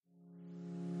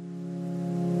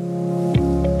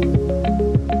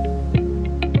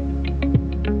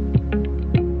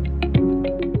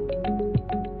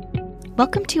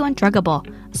Welcome to Undruggable,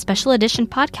 a special edition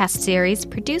podcast series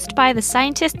produced by the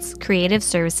Scientists Creative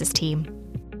Services team.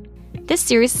 This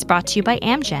series is brought to you by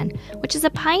Amgen, which is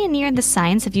a pioneer in the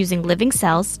science of using living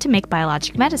cells to make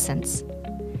biologic medicines.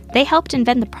 They helped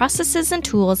invent the processes and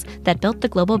tools that built the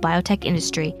global biotech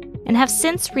industry and have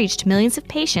since reached millions of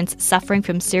patients suffering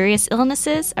from serious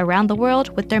illnesses around the world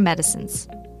with their medicines.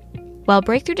 While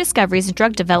breakthrough discoveries in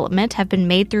drug development have been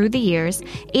made through the years,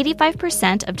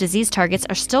 85% of disease targets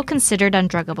are still considered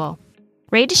undruggable.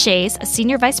 Ray Deshays, a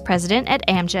senior vice president at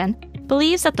Amgen,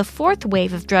 believes that the fourth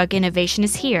wave of drug innovation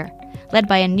is here, led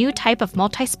by a new type of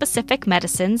multispecific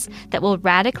medicines that will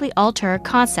radically alter our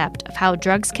concept of how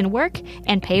drugs can work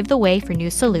and pave the way for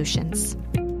new solutions.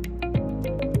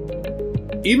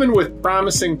 Even with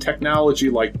promising technology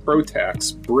like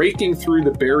Protax breaking through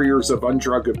the barriers of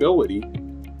undruggability,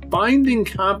 finding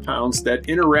compounds that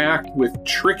interact with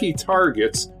tricky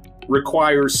targets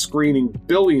requires screening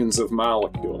billions of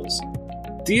molecules.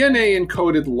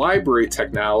 DNA-encoded library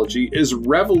technology is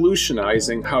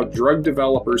revolutionizing how drug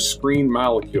developers screen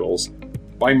molecules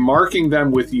by marking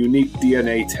them with unique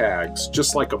DNA tags,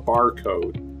 just like a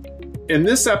barcode. In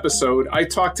this episode, I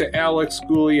talked to Alex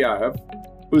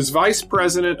Gulyayev, who's vice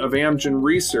president of Amgen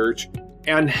Research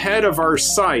and head of our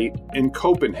site in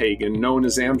Copenhagen, known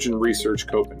as Amgen Research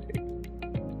Copenhagen.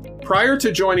 Prior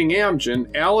to joining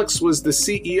Amgen, Alex was the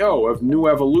CEO of New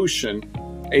Evolution,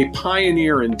 a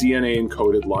pioneer in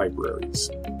DNA-encoded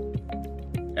libraries.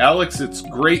 Alex, it's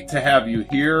great to have you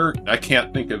here. I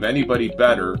can't think of anybody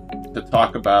better to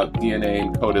talk about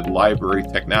DNA-encoded library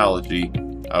technology,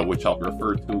 which I'll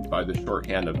refer to by the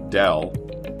shorthand of DEL.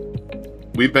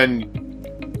 We've been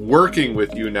working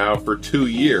with you now for 2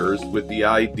 years with the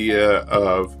idea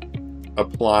of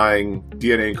applying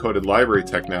DNA-encoded library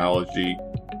technology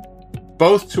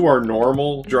both to our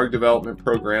normal drug development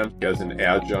programs as an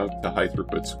adjunct to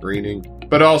high-throughput screening,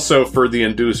 but also for the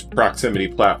induced proximity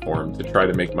platform to try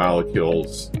to make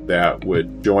molecules that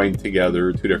would join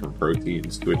together two different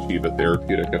proteins to achieve a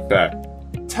therapeutic effect.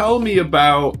 Tell me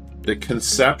about the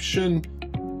conception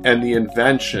and the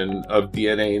invention of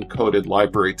DNA-encoded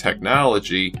library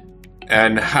technology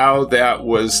and how that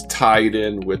was tied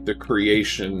in with the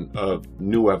creation of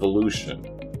New Evolution.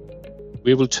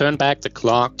 We will turn back the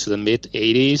clock to the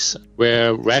mid-'80s,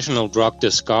 where rational drug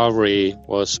discovery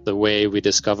was the way we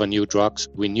discover new drugs.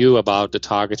 We knew about the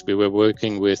targets. We were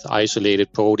working with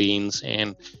isolated proteins,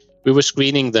 and we were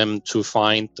screening them to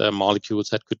find molecules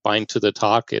that could bind to the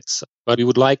targets. But we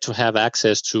would like to have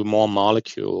access to more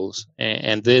molecules.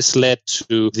 And this led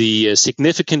to the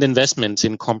significant investments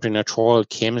in combinatorial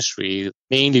chemistry,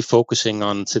 mainly focusing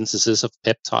on synthesis of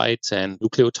peptides and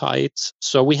nucleotides.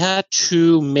 So we had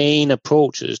two main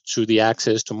approaches to the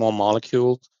access to more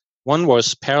molecules. One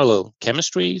was parallel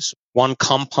chemistries, one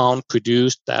compound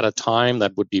produced at a time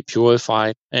that would be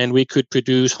purified, and we could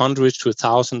produce hundreds to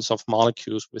thousands of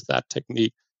molecules with that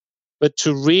technique. But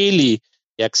to really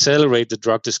accelerate the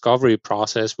drug discovery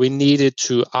process, we needed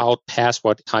to outpass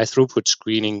what high-throughput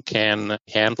screening can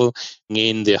handle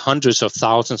in the hundreds of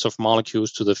thousands of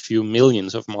molecules to the few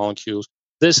millions of molecules.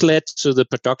 This led to the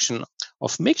production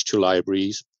of mixture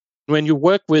libraries. When you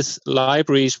work with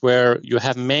libraries where you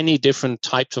have many different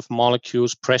types of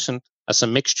molecules present as a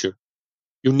mixture,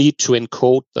 you need to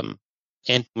encode them.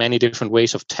 And many different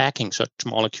ways of tagging such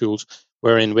molecules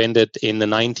were invented in the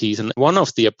 90s. And one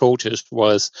of the approaches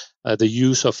was the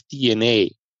use of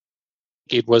DNA.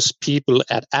 It was people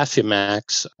at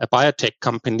Affymax, a biotech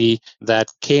company, that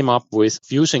came up with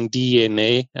using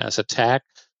DNA as a tag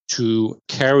to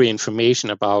carry information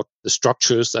about the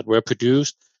structures that were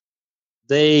produced.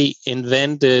 They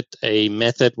invented a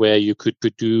method where you could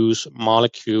produce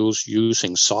molecules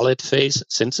using solid phase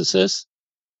synthesis.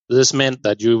 This meant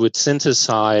that you would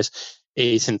synthesize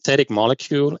a synthetic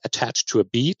molecule attached to a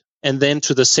bead, and then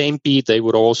to the same bead, they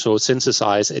would also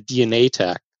synthesize a DNA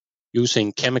tag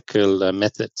using chemical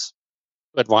methods.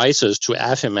 Advisors to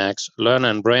Affymax, Lerner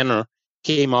and Brenner,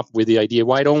 came up with the idea,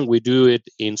 why don't we do it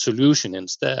in solution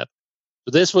instead?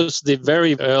 So this was the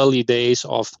very early days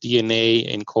of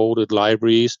DNA-encoded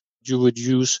libraries. You would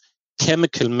use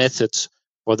chemical methods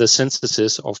for the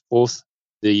synthesis of both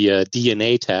the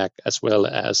DNA tag as well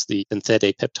as the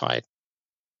synthetic peptide.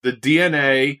 The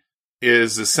DNA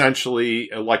is essentially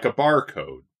like a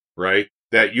barcode, right?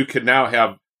 That you could now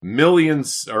have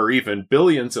millions or even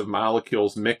billions of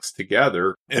molecules mixed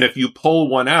together. And if you pull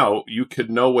one out, you could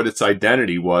know what its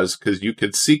identity was because you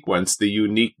could sequence the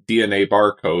unique DNA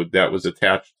barcode that was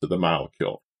attached to the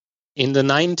molecule. In the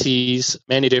 90s,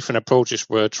 many different approaches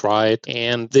were tried,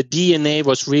 and the DNA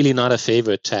was really not a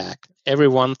favorite tag.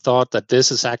 Everyone thought that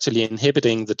this is actually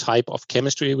inhibiting the type of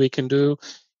chemistry we can do.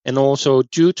 And also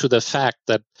due to the fact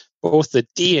that both the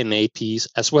DNA piece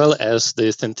as well as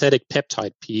the synthetic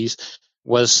peptide piece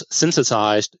was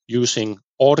synthesized using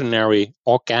ordinary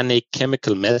organic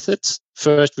chemical methods.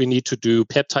 First, we need to do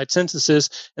peptide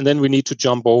synthesis, and then we need to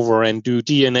jump over and do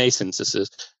DNA synthesis.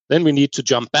 Then we need to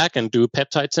jump back and do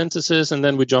peptide synthesis, and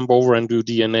then we jump over and do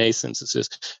DNA synthesis.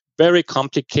 Very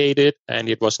complicated, and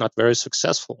it was not very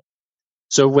successful.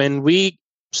 So when we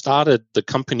started the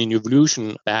company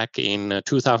Nuvolution back in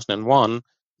 2001,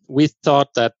 we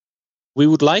thought that we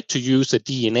would like to use the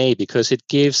DNA because it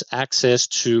gives access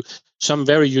to some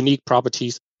very unique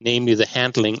properties, namely the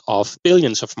handling of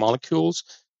billions of molecules.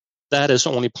 That is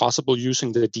only possible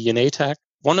using the DNA tag.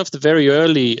 One of the very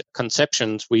early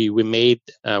conceptions we made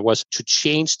was to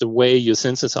change the way you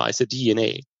synthesize the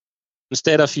DNA.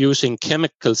 Instead of using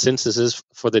chemical synthesis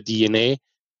for the DNA,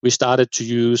 we started to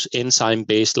use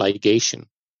enzyme-based ligation.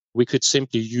 We could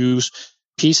simply use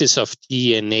pieces of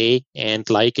DNA and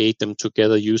ligate them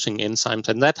together using enzymes.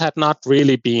 And that had not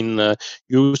really been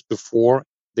used before.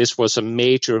 This was a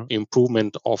major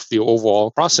improvement of the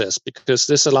overall process because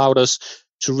this allowed us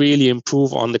to really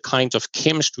improve on the kinds of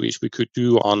chemistries we could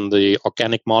do on the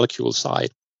organic molecule side.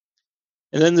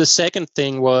 And then the second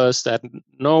thing was that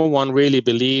no one really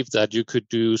believed that you could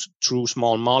do true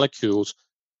small molecules.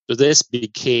 So this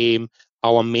became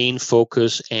our main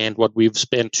focus and what we've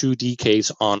spent 2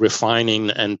 decades on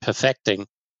refining and perfecting.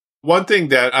 One thing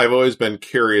that I've always been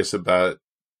curious about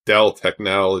Dell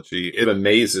technology, it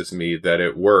amazes me that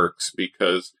it works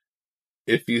because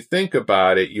if you think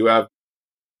about it, you have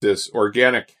this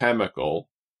organic chemical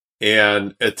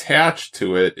and attached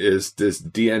to it is this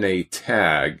DNA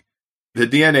tag. The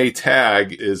DNA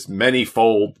tag is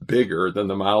many-fold bigger than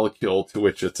the molecule to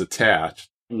which it's attached.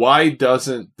 Why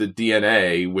doesn't the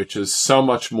DNA, which is so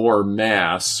much more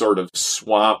mass, sort of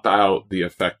swamp out the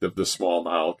effect of the small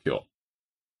molecule?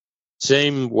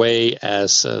 Same way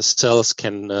as cells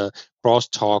can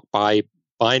crosstalk by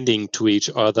binding to each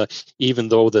other, even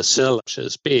though the cell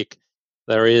is big,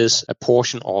 there is a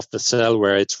portion of the cell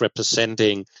where it's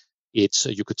representing its,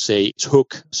 you could say, its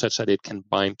hook, such that it can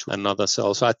bind to another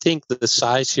cell. So I think that the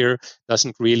size here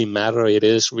doesn't really matter. It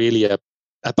is really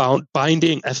about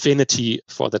binding affinity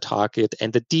for the target.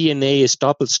 And the DNA is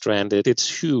double-stranded.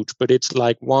 It's huge, but it's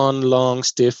like one long,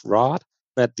 stiff rod.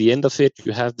 At the end of it,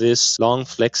 you have this long,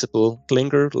 flexible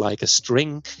clinker, like a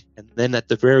string. And then at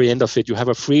the very end of it, you have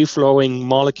a free-flowing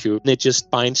molecule. And it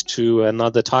just binds to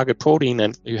another target protein,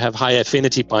 and you have high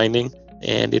affinity binding.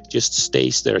 And it just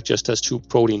stays there, just as 2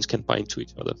 proteins can bind to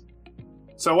each other.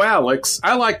 So, Alex,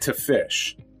 I like to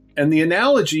fish. And the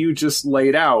analogy you just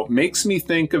laid out makes me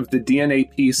think of the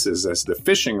DNA pieces as the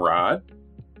fishing rod,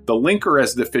 the linker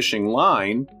as the fishing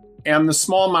line, and the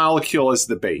small molecule as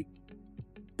the bait.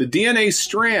 The DNA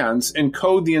strands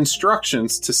encode the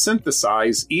instructions to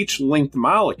synthesize each linked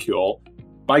molecule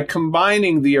by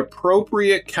combining the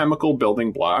appropriate chemical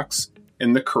building blocks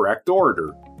in the correct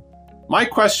order. My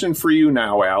question for you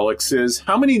now, Alex, is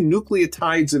how many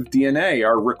nucleotides of DNA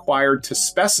are required to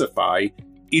specify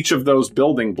each of those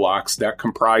building blocks that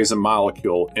comprise a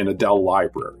molecule in a Dell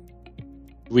library?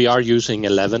 We are using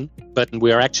 11, but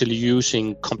we are actually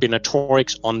using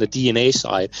combinatorics on the DNA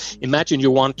side. Imagine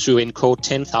you want to encode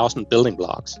 10,000 building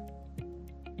blocks.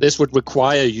 This would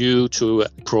require you to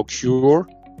procure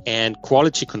and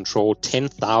quality control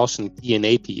 10,000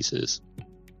 DNA pieces.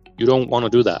 You don't want to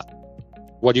do that.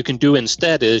 What you can do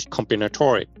instead is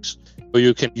combinatorics. So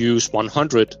you can use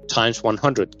 100 times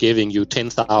 100, giving you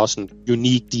 10,000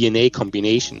 unique DNA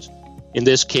combinations. In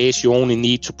this case, you only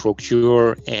need to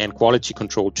procure and quality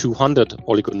control 200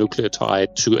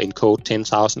 oligonucleotide to encode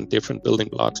 10,000 different building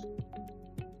blocks.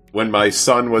 When my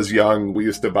son was young, we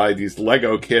used to buy these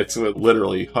Lego kits with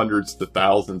literally hundreds to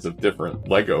thousands of different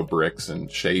Lego bricks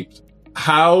and shapes.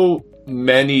 How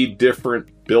many different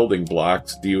building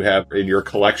blocks do you have in your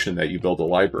collection that you build the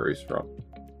libraries from?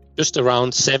 Just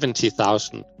around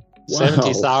 70,000. Wow.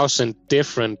 70,000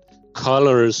 different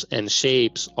colors and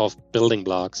shapes of building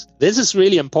blocks. This is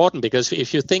really important because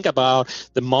if you think about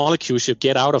the molecules you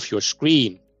get out of your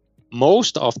screen,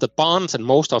 most of the bonds and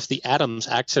most of the atoms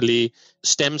actually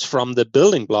stems from the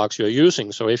building blocks you're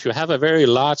using. So if you have a very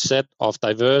large set of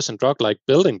diverse and drug-like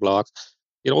building blocks,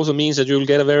 it also means that you'll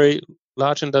get a very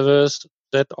large and diverse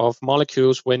set of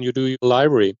molecules when you do your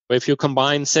library. If you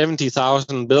combine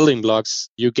 70,000 building blocks,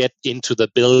 you get into the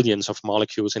billions of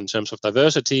molecules in terms of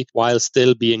diversity while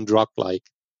still being drug-like.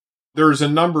 There's a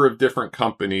number of different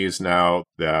companies now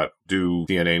that do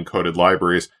DNA encoded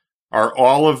libraries. Are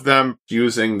all of them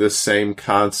using this same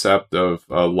concept of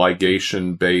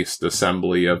ligation-based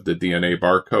assembly of the DNA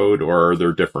barcode, or are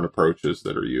there different approaches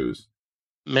that are used?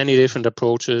 many different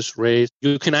approaches raised.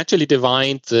 You can actually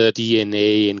divide the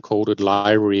DNA encoded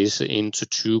libraries into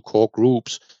two core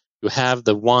groups. You have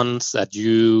the ones that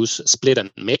use split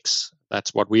and mix.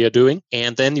 That's what we are doing.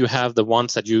 And then you have the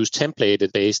ones that use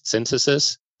template-based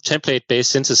synthesis.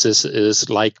 Template-based synthesis is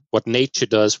like what nature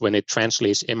does when it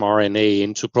translates mRNA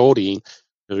into protein.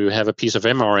 So you have a piece of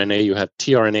mRNA, you have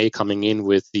tRNA coming in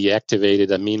with the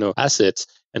activated amino acids,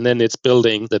 and then it's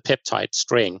building the peptide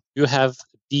string. You have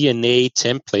DNA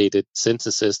templated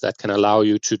synthesis that can allow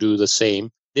you to do the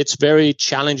same. It's very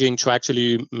challenging to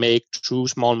actually make true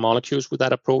small molecules with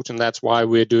that approach, and that's why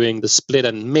we're doing the split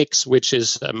and mix, which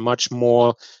is a much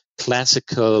more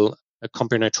classical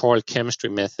combinatorial chemistry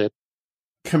method.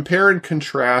 Compare and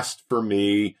contrast for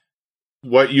me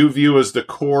what you view as the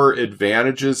core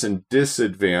advantages and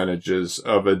disadvantages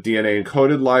of a DNA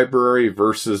encoded library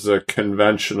versus a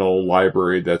conventional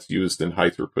library that's used in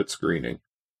high-throughput screening.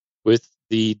 With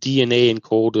the DNA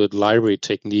encoded library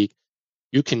technique,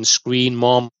 you can screen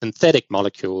more synthetic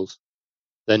molecules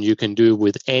than you can do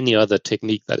with any other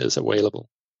technique that is available.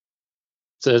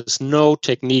 There's no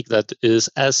technique that is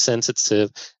as sensitive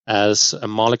as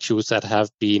molecules that have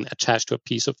been attached to a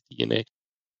piece of DNA.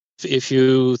 If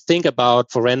you think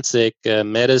about forensic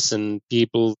medicine,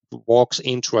 people walks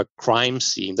into a crime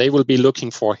scene, they will be looking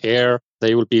for hair,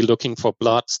 they will be looking for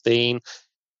blood stain,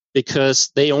 because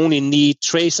they only need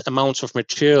trace amounts of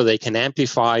material. They can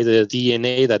amplify the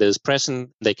DNA that is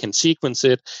present, they can sequence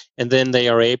it, and then they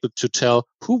are able to tell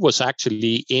who was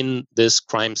actually in this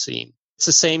crime scene. It's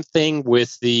the same thing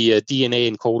with the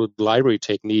DNA encoded library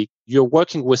technique. You're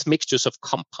working with mixtures of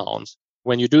compounds.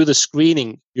 When you do the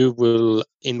screening, you will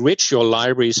enrich your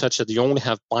library such that you only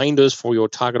have binders for your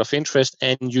target of interest,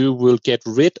 and you will get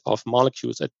rid of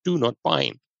molecules that do not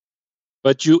bind.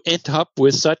 But you end up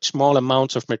with such small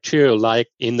amounts of material, like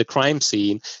in the crime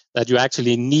scene, that you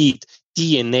actually need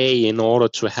DNA in order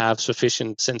to have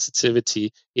sufficient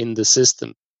sensitivity in the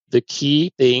system. The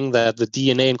key thing that the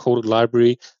DNA encoded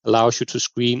library allows you to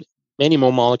screen many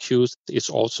more molecules is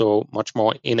also much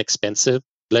more inexpensive.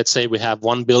 Let's say we have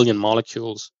 1 billion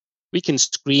molecules. We can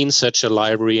screen such a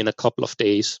library in a couple of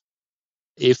days.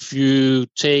 If you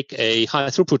take a high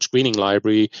throughput screening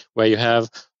library where you have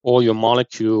all your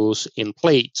molecules in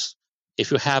plates,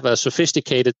 if you have a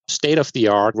sophisticated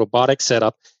state-of-the-art robotic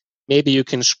setup, maybe you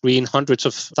can screen hundreds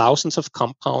of thousands of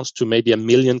compounds to maybe 1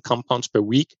 million compounds per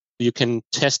week. You can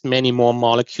test many more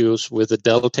molecules with the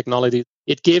DEL technology.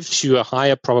 It gives you a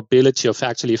higher probability of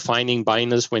actually finding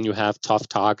binders when you have tough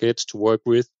targets to work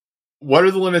with. What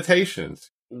are the limitations?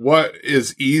 What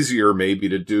is easier maybe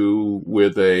to do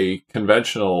with a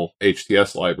conventional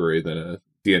HTS library than a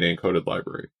DNA encoded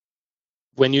library?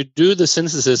 When you do the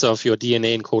synthesis of your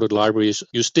DNA encoded libraries,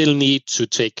 you still need to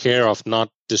take care of not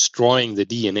destroying the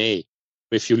DNA.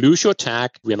 If you lose your tag,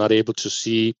 we're not able to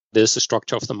see this, the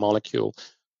structure of the molecule.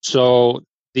 So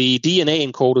the DNA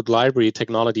encoded library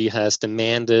technology has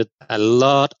demanded a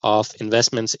lot of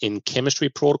investments in chemistry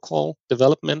protocol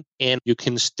development, and you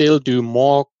can still do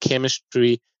more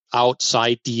chemistry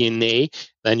outside DNA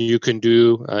than you can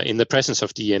do in the presence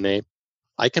of DNA.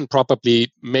 I can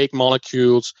probably make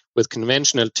molecules with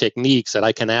conventional techniques that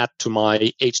I can add to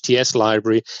my HTS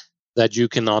library that you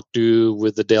cannot do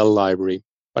with the DEL library.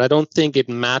 But I don't think it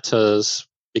matters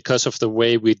because of the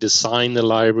way we design the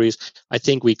libraries. I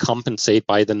think we compensate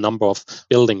by the number of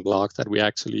building blocks that we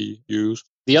actually use.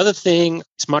 The other thing,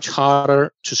 it's much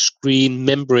harder to screen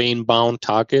membrane-bound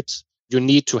targets. You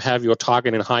need to have your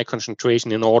target in high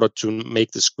concentration in order to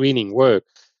make the screening work.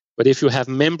 But if you have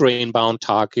membrane-bound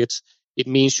targets, it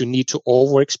means you need to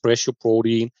overexpress your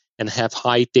protein and have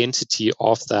high density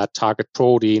of that target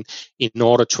protein in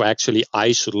order to actually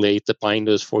isolate the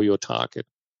binders for your target.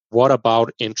 What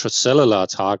about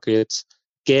intracellular targets?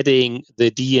 Getting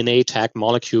the DNA tag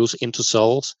molecules into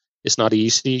cells is not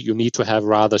easy. You need to have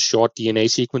rather short DNA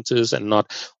sequences, and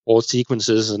not all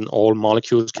sequences and all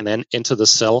molecules can enter the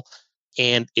cell.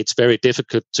 And it's very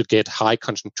difficult to get high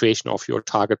concentration of your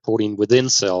target protein within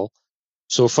cell.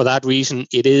 So for that reason,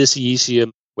 it is easier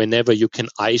whenever you can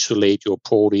isolate your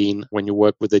protein when you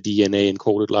work with the DNA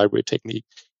encoded library technique.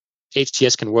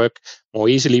 HTS can work more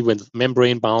easily with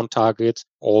membrane-bound targets,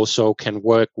 also can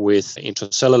work with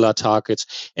intracellular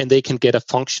targets, and they can get a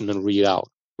functional readout,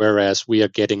 whereas we are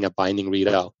getting a binding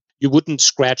readout. You wouldn't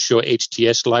scratch your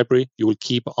HTS library. You will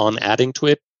keep on adding to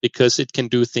it because it can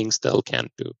do things DEL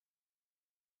can't do.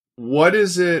 What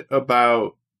is it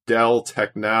about DEL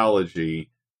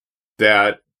technology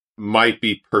that might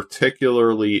be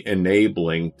particularly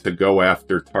enabling to go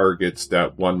after targets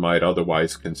that one might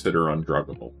otherwise consider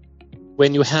undruggable?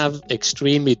 When you have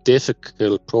extremely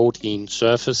difficult protein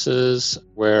surfaces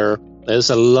where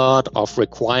there's a lot of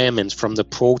requirements from the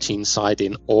protein side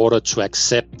in order to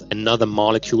accept another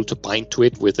molecule to bind to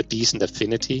it with a decent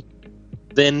affinity,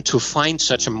 then to find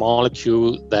such a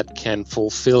molecule that can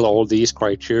fulfill all these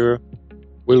criteria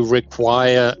will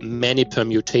require many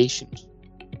permutations.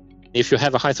 If you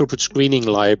have a high throughput screening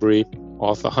library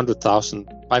of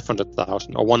 100,000,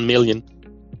 500,000, or 1 million,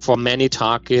 for many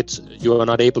targets, you are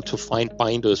not able to find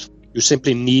binders. You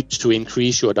simply need to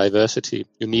increase your diversity.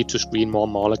 You need to screen more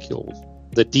molecules.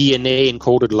 The DNA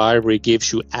encoded library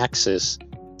gives you access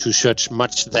to such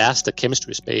much vaster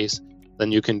chemistry space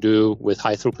than you can do with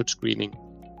high throughput screening.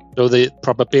 So the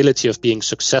probability of being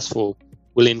successful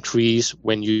will increase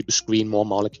when you screen more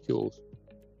molecules.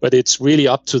 But it's really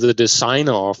up to the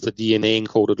designer of the DNA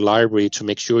encoded library to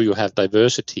make sure you have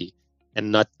diversity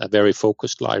and not a very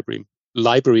focused library.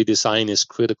 Library design is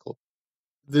critical.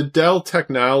 The DEL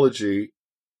technology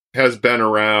has been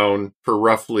around for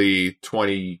roughly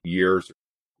 20 years.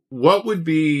 What would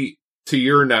be, to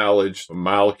your knowledge,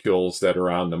 molecules that are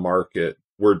on the market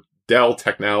where DEL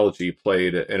technology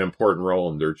played an important role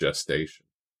in their gestation?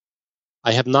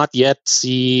 I have not yet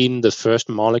seen the first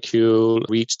molecule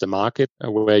reach the market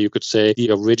where you could say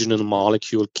the original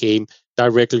molecule came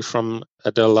directly from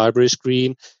a DEL library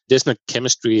screen. Distant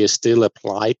chemistry is still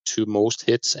applied to most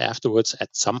hits afterwards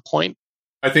at some point.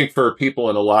 I think for people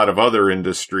in a lot of other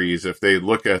industries, if they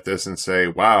look at this and say,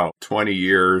 wow, 20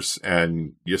 years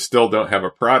and you still don't have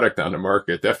a product on the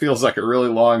market, that feels like a really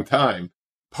long time.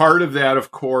 Part of that,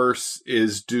 of course,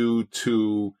 is due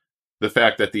to the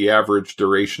fact that the average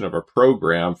duration of a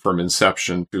program from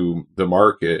inception to the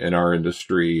market in our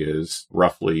industry is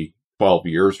roughly 12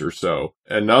 years or so.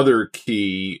 Another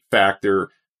key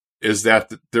factor is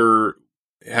that there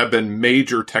have been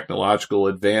major technological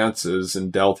advances in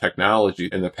DEL technology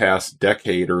in the past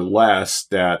decade or less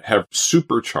that have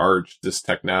supercharged this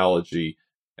technology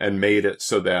and made it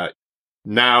so that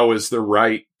now is the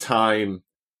right time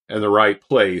and the right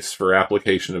place for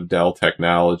application of DEL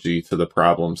technology to the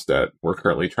problems that we're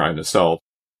currently trying to solve.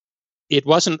 It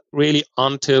wasn't really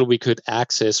until we could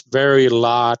access very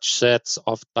large sets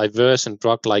of diverse and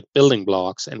drug-like building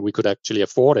blocks, and we could actually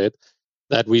afford it,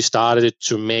 that we started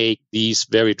to make these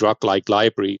very drug-like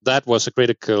library. That was a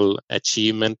critical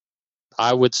achievement.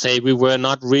 I would say we were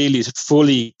not really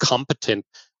fully competent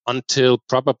until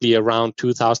probably around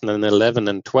 2011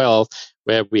 and 12,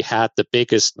 where we had the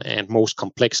biggest and most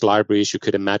complex libraries you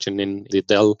could imagine in the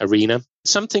DEL arena.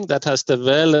 Something that has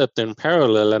developed in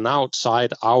parallel and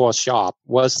outside our shop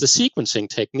was the sequencing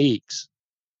techniques.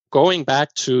 Going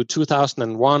back to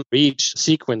 2001, each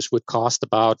sequence would cost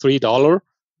about $3.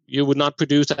 You would not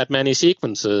produce that many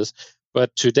sequences.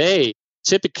 But today,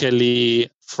 typically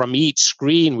from each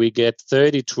screen, we get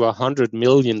 30 to 100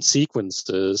 million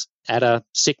sequences at a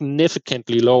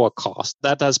significantly lower cost.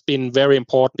 That has been very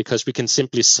important because we can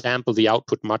simply sample the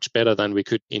output much better than we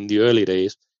could in the early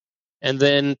days. And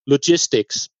then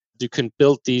logistics. You can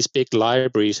build these big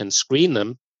libraries and screen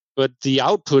them, but the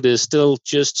output is still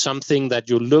just something that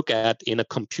you look at in a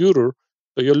computer.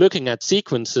 So you're looking at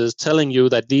sequences telling you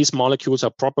that these molecules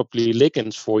are probably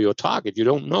ligands for your target. You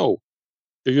don't know.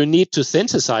 So you need to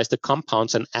synthesize the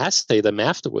compounds and assay them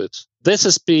afterwards. This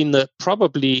has been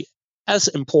probably as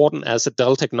important as the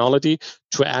DEL technology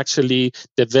to actually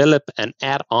develop an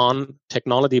add-on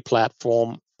technology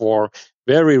platform for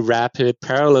very rapid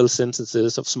parallel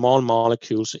synthesis of small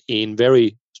molecules in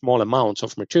very small amounts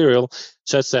of material,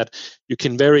 such that you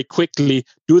can very quickly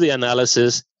do the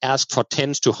analysis, ask for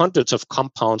tens to hundreds of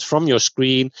compounds from your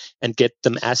screen, and get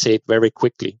them assayed very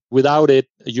quickly. Without it,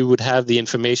 you would have the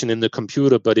information in the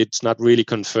computer, but it's not really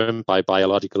confirmed by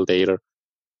biological data.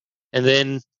 And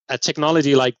then a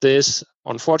technology like this,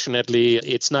 unfortunately,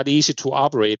 it's not easy to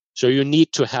operate. So you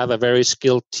need to have a very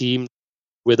skilled team.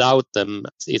 Without them,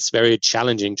 it's very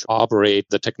challenging to operate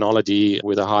the technology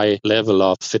with a high level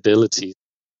of fidelity.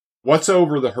 What's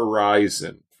over the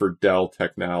horizon for DEL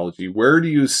technology? Where do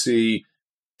you see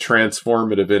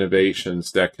transformative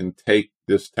innovations that can take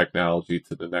this technology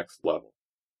to the next level?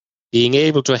 Being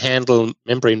able to handle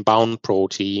membrane-bound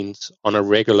proteins on a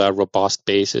regular, robust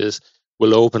basis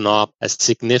will open up a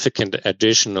significant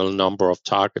additional number of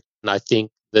targets. And I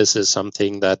think this is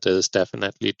something that is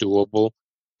definitely doable,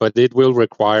 but it will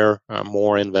require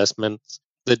more investments.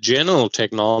 The general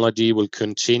technology will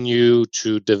continue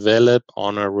to develop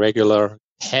on a regular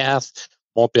path,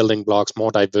 more building blocks,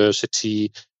 more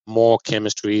diversity, more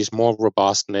chemistries, more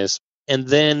robustness. And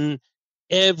then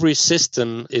every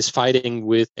system is fighting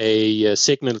with a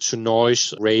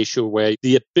signal-to-noise ratio where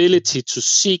the ability to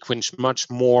sequence much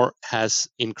more has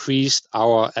increased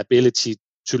our ability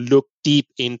to look deep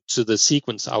into the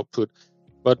sequence output.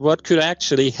 But what could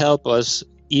actually help us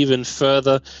even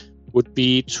further would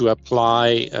be to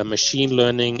apply machine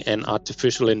learning and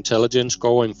artificial intelligence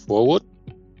going forward.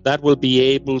 That will be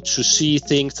able to see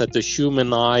things that the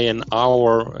human eye and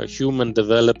our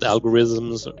human-developed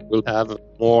algorithms will have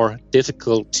more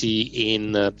difficulty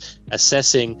in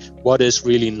assessing what is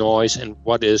really noise and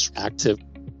what is active.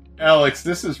 Alex,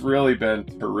 this has really been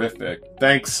terrific.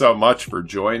 Thanks so much for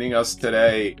joining us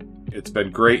today. It's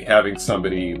been great having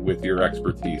somebody with your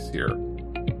expertise here.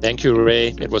 Thank you, Ray.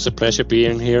 It was a pleasure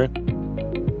being here.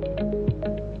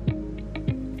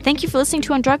 Thank you for listening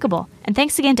to Undruggable, and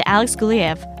thanks again to Alex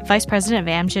Guliev, Vice President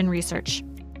of Amgen Research.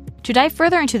 To dive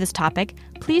further into this topic,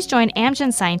 please join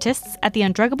Amgen scientists at the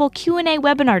Undruggable Q&A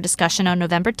webinar discussion on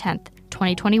November 10th,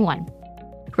 2021.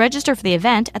 Register for the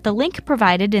event at the link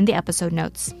provided in the episode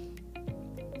notes.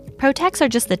 PROTACs are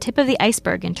just the tip of the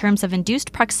iceberg in terms of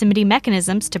induced proximity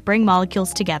mechanisms to bring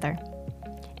molecules together.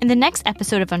 In the next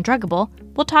episode of Undruggable,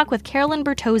 we'll talk with Carolyn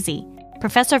Bertozzi,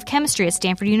 Professor of Chemistry at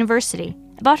Stanford University,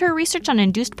 about her research on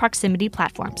induced proximity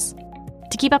platforms.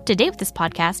 To keep up to date with this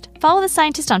podcast, follow The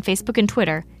Scientist on Facebook and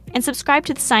Twitter, and subscribe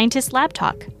to The Scientist Lab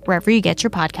Talk, wherever you get your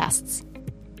podcasts.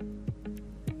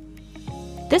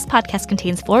 This podcast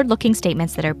contains forward-looking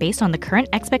statements that are based on the current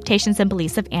expectations and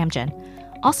beliefs of Amgen.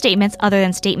 All statements other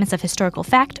than statements of historical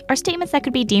fact are statements that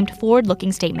could be deemed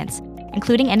forward-looking statements,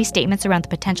 including any statements around the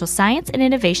potential science and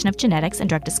innovation of genetics and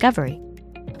drug discovery.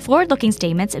 Forward-looking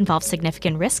statements involve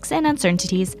significant risks and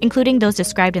uncertainties, including those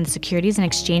described in the Securities and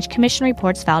Exchange Commission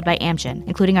reports filed by Amgen,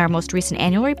 including our most recent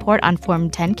annual report on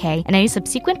Form 10-K and any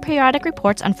subsequent periodic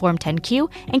reports on Form 10-Q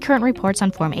and current reports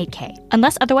on Form 8-K.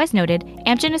 Unless otherwise noted,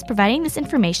 Amgen is providing this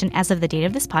information as of the date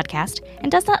of this podcast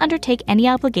and does not undertake any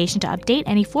obligation to update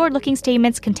any forward-looking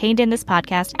statements contained in this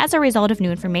podcast as a result of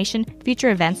new information, future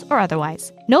events, or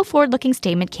otherwise. No forward-looking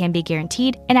statement can be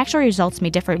guaranteed, and actual results may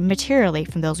differ materially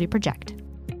from those we project.